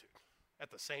gratitude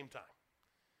at the same time.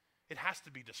 It has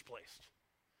to be displaced.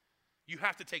 You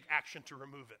have to take action to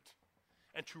remove it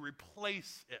and to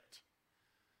replace it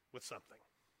with something.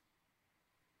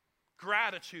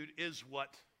 Gratitude is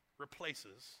what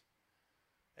replaces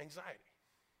anxiety.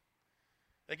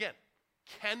 Again,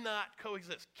 cannot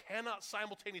coexist, cannot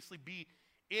simultaneously be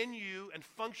in you and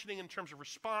functioning in terms of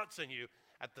response in you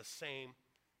at the same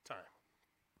time.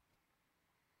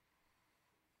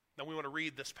 Now we want to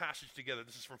read this passage together.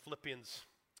 This is from Philippians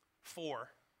 4.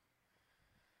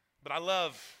 But I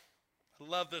love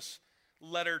this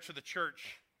letter to the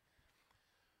church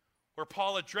where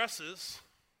Paul addresses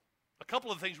a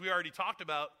couple of things we already talked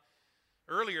about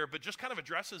earlier, but just kind of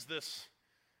addresses this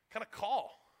kind of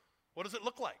call. What does it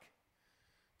look like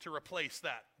to replace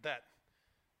that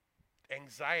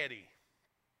anxiety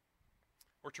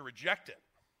or to reject it,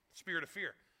 spirit of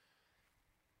fear?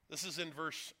 This is in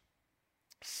verse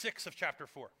 6 of chapter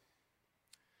 4.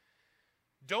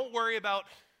 Don't worry about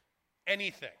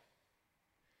anything.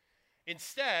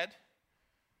 Instead,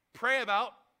 pray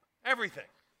about everything.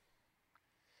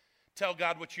 Tell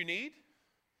God what you need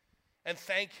and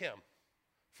thank him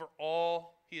for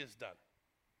all he has done.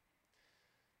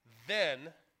 Then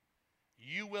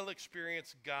you will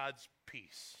experience God's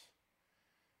peace,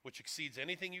 which exceeds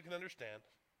anything you can understand.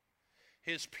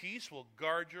 His peace will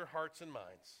guard your hearts and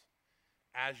minds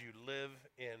as you live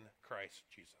in Christ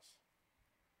Jesus.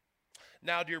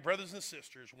 Now, dear brothers and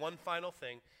sisters, one final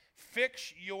thing.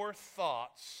 Fix your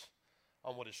thoughts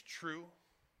on what is true,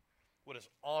 what is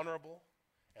honorable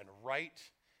and right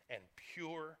and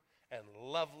pure and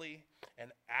lovely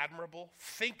and admirable.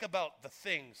 Think about the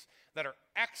things that are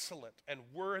excellent and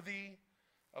worthy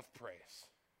of praise.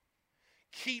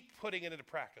 Keep putting it into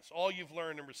practice. All you've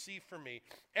learned and received from me,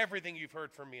 everything you've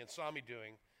heard from me and saw me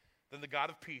doing, then the God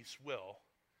of peace will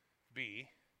be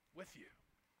with you.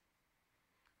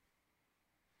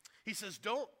 He says,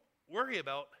 don't worry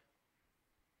about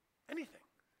anything.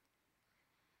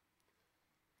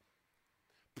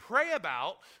 Pray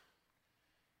about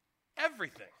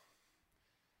everything.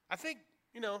 I think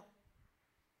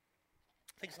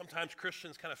sometimes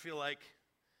Christians kind of feel like,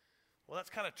 well, that's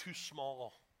kind of too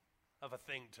small of a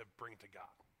thing to bring to God.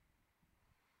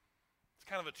 It's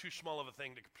kind of too small of a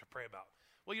thing to pray about.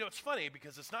 Well, it's funny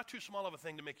because it's not too small of a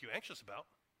thing to make you anxious about.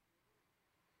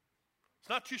 It's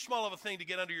not too small of a thing to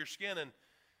get under your skin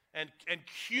and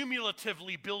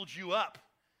cumulatively build you up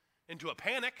into a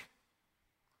panic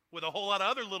with a whole lot of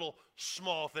other little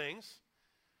small things.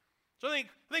 So I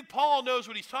think Paul knows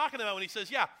what he's talking about when he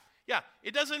says, yeah,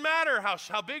 it doesn't matter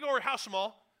how big or how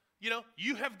small,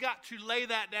 you have got to lay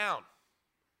that down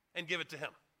and give it to him.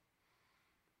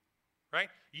 Right?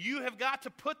 You have got to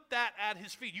put that at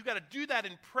his feet. You got to do that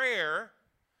in prayer,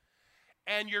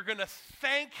 and you're going to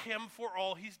thank him for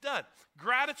all he's done.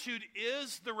 Gratitude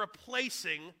is the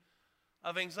replacing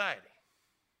of anxiety.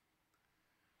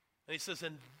 And he says,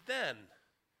 and then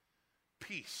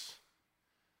peace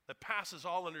that passes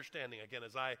all understanding, again,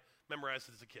 as I memorized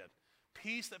it as a kid,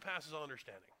 peace that passes all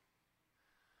understanding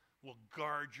will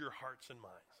guard your hearts and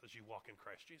minds as you walk in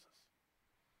Christ Jesus.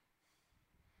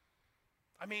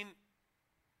 I mean,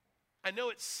 I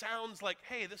know it sounds like,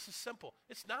 hey, this is simple.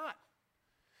 It's not.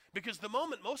 Because the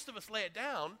moment most of us lay it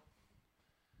down,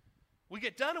 we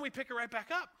get done and we pick it right back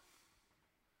up.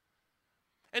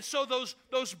 And so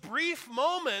those brief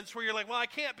moments where you're like, well, I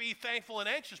can't be thankful and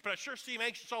anxious, but I sure seem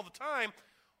anxious all the time.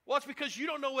 Well, it's because you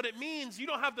don't know what it means. You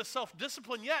don't have the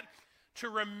self-discipline yet to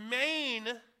remain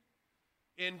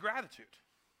in gratitude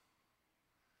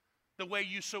the way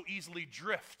you so easily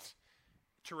drift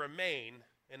to remain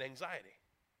in anxiety.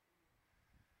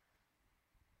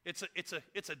 It's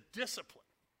a discipline.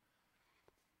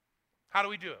 How do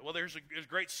we do it? Well, there's a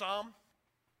great psalm.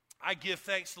 I give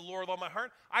thanks to the Lord with all my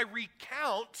heart. I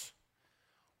recount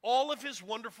all of his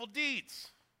wonderful deeds.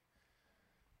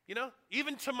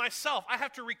 Even to myself, I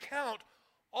have to recount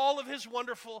all of his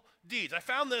wonderful deeds. I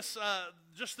found this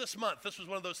just this month. This was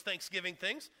one of those Thanksgiving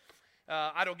things.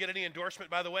 I don't get any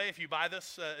endorsement, by the way. If you buy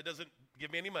this, it doesn't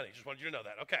give me any money. Just wanted you to know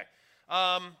that. Okay.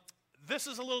 This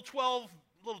is a little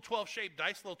 12-shaped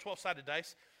dice, little 12-sided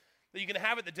dice that you can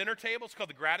have at the dinner table. It's called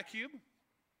the Gratitude.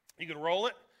 You can roll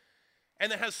it,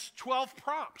 and it has 12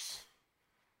 prompts.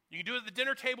 You can do it at the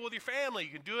dinner table with your family.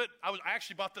 You can do it. I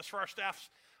actually bought this for our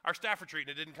staff retreat,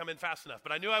 and it didn't come in fast enough,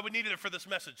 but I knew I would need it for this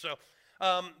message. So,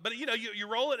 but you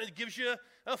roll it, and it gives you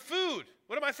food.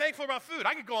 What am I thankful about food?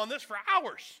 I could go on this for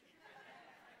hours.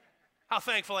 How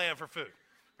thankful I am for food,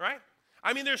 right?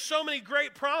 I mean, there's so many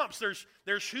great prompts. There's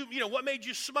who, what made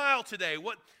you smile today?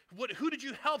 Who did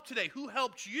you help today? Who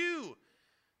helped you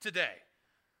today?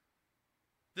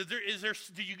 Did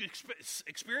you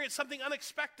experience something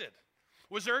unexpected?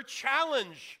 Was there a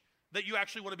challenge that you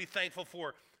actually want to be thankful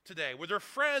for today? Were there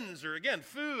friends or, again,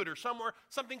 food or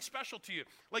something special to you?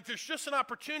 Like there's just an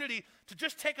opportunity to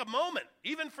just take a moment,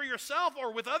 even for yourself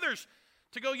or with others,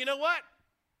 to go, you know what?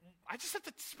 I just have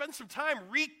to spend some time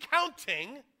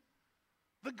recounting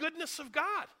the goodness of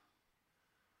God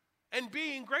and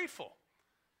being grateful.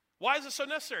 Why is it so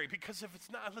necessary? Because if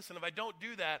I don't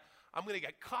do that, I'm going to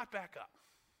get caught back up.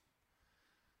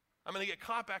 I'm going to get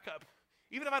caught back up.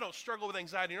 Even if I don't struggle with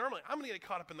anxiety normally, I'm going to get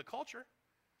caught up in the culture.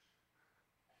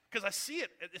 Because I see it.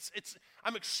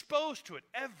 I'm exposed to it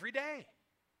every day.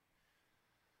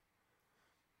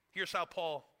 Here's how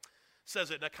Paul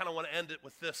says it, and I kind of want to end it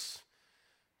with this,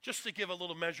 just to give a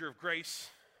little measure of grace,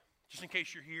 just in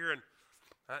case you're here and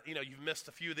you've missed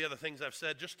a few of the other things I've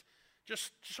said. Just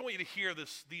want you to hear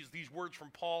these words from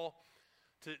Paul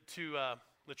to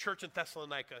the church in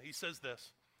Thessalonica. He says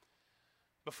this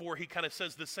before he kind of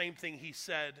says the same thing he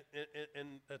said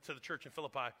to the church in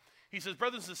Philippi. He says,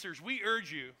 brothers and sisters, we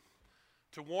urge you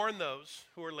to warn those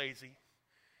who are lazy,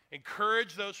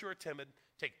 encourage those who are timid,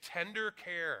 take tender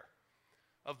care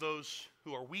of those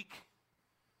who are weak,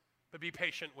 but be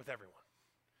patient with everyone.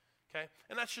 Okay?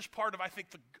 And that's just part of, I think,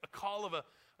 a call of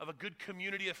a good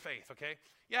community of faith, okay?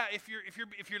 Yeah, if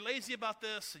you're lazy about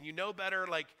this and you know better,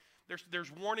 like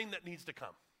there's warning that needs to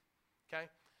come. Okay?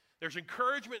 There's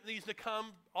encouragement that needs to come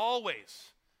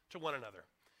always to one another.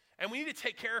 And we need to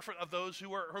take care of those who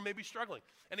may be struggling.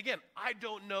 And again, I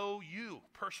don't know you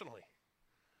personally.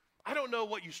 I don't know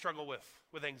what you struggle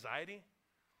with anxiety.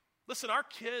 Listen, our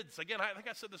kids, again, I think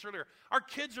I said this earlier, our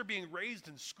kids are being raised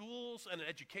in schools and an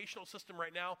educational system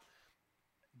right now.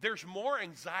 There's more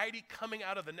anxiety coming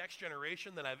out of the next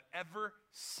generation than I've ever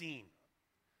seen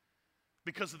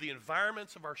because of the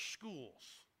environments of our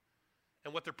schools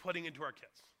and what they're putting into our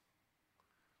kids.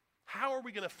 How are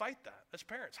we going to fight that as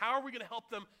parents? How are we going to help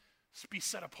them be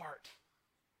set apart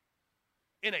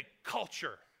in a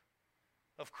culture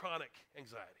of chronic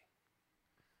anxiety?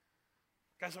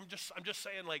 Guys, I'm just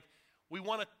saying, like, we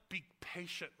want to be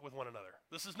patient with one another.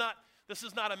 This is not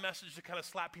a message to kind of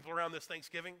slap people around this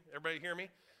Thanksgiving. Everybody hear me?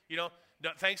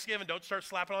 Thanksgiving, don't start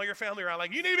slapping all your family around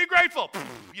like, you need to be grateful.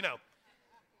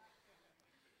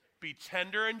 Be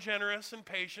tender and generous and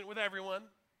patient with everyone.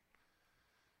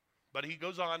 But he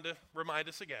goes on to remind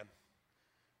us again.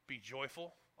 Be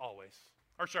joyful always.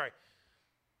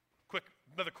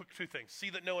 Another quick two things. See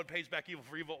that no one pays back evil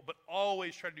for evil, but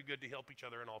always try to do good to help each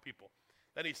other and all people.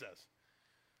 Then he says,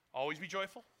 always be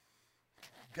joyful.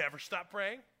 Never stop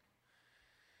praying.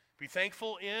 Be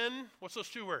thankful in, what's those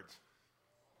two words?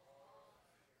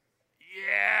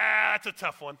 Yeah, that's a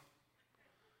tough one.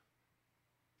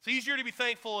 It's easier to be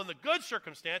thankful in the good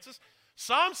circumstances.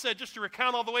 Psalm said just to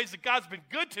recount all the ways that God's been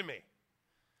good to me.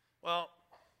 Well,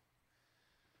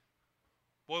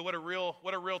 boy, what a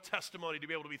real testimony to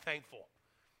be able to be thankful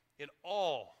in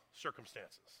all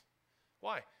circumstances.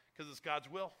 Why? Because it's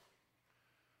God's will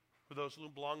for those who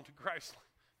belong to Christ.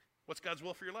 What's God's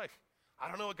will for your life? I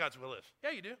don't know what God's will is.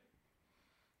 Yeah, you do.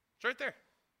 It's right there.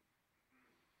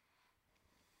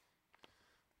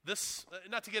 This,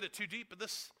 not to get it too deep, but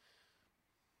this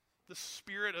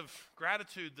spirit of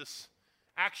gratitude, this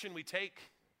action we take,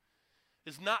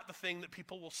 is not the thing that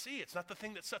people will see. It's not the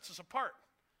thing that sets us apart.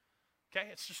 Okay?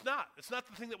 It's just not. It's not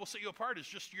the thing that will set you apart. It's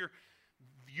just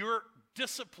your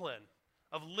discipline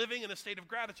of living in a state of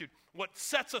gratitude. What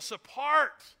sets us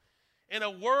apart in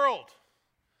a world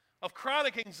of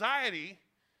chronic anxiety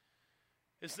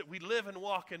is that we live and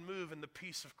walk and move in the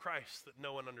peace of Christ that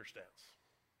no one understands.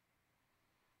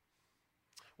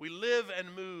 We live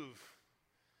and move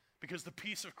because the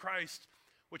peace of Christ,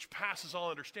 which passes all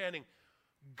understanding,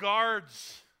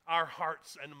 guards our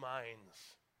hearts and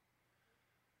minds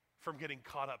from getting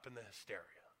caught up in the hysteria.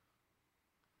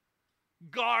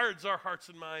 Guards our hearts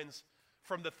and minds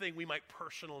from the thing we might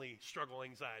personally struggle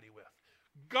anxiety with.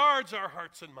 Guards our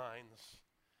hearts and minds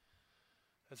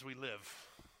as we live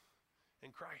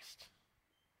in Christ.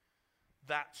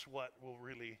 That's what will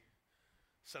really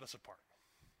set us apart.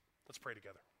 Let's pray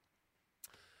together.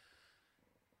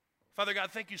 Father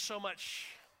God, thank you so much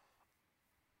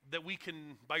that we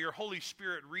can, by your Holy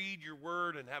Spirit, read your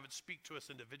word and have it speak to us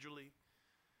individually.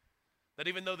 That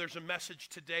even though there's a message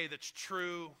today that's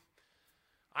true,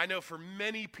 I know for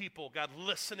many people, God,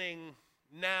 listening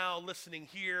now, listening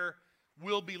here,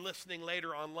 will be listening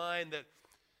later online,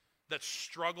 that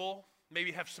struggle,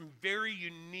 maybe have some very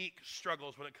unique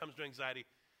struggles when it comes to anxiety.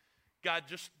 God,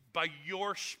 just by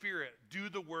your Spirit, do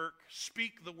the work,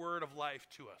 speak the word of life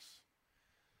to us.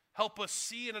 Help us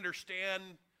see and understand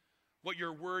what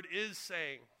your word is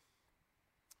saying.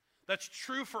 That's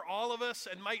true for all of us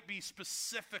and might be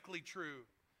specifically true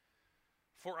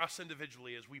for us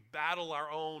individually as we battle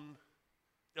our own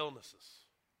illnesses.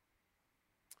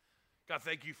 God,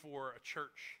 thank you for a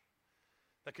church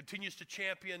that continues to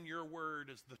champion your word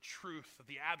as the truth,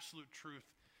 the absolute truth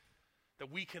that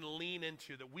we can lean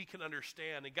into, that we can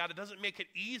understand. And God, it doesn't make it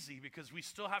easy because we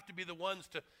still have to be the ones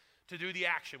to do the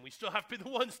action. We still have to be the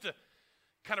ones to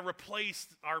kind of replace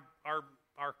our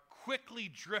quickly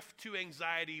drift to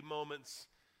anxiety moments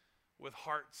with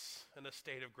hearts in a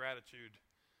state of gratitude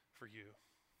for you.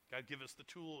 God, give us the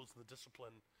tools, the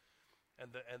discipline,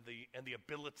 and the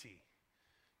ability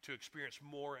to experience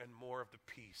more and more of the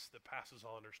peace that passes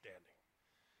all understanding.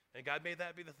 And God, may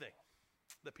that be the thing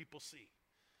that people see.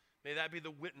 May that be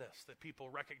the witness that people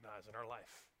recognize in our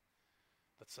life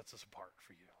that sets us apart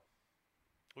for you.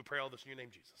 We pray all this in your name,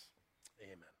 Jesus.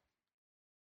 Amen.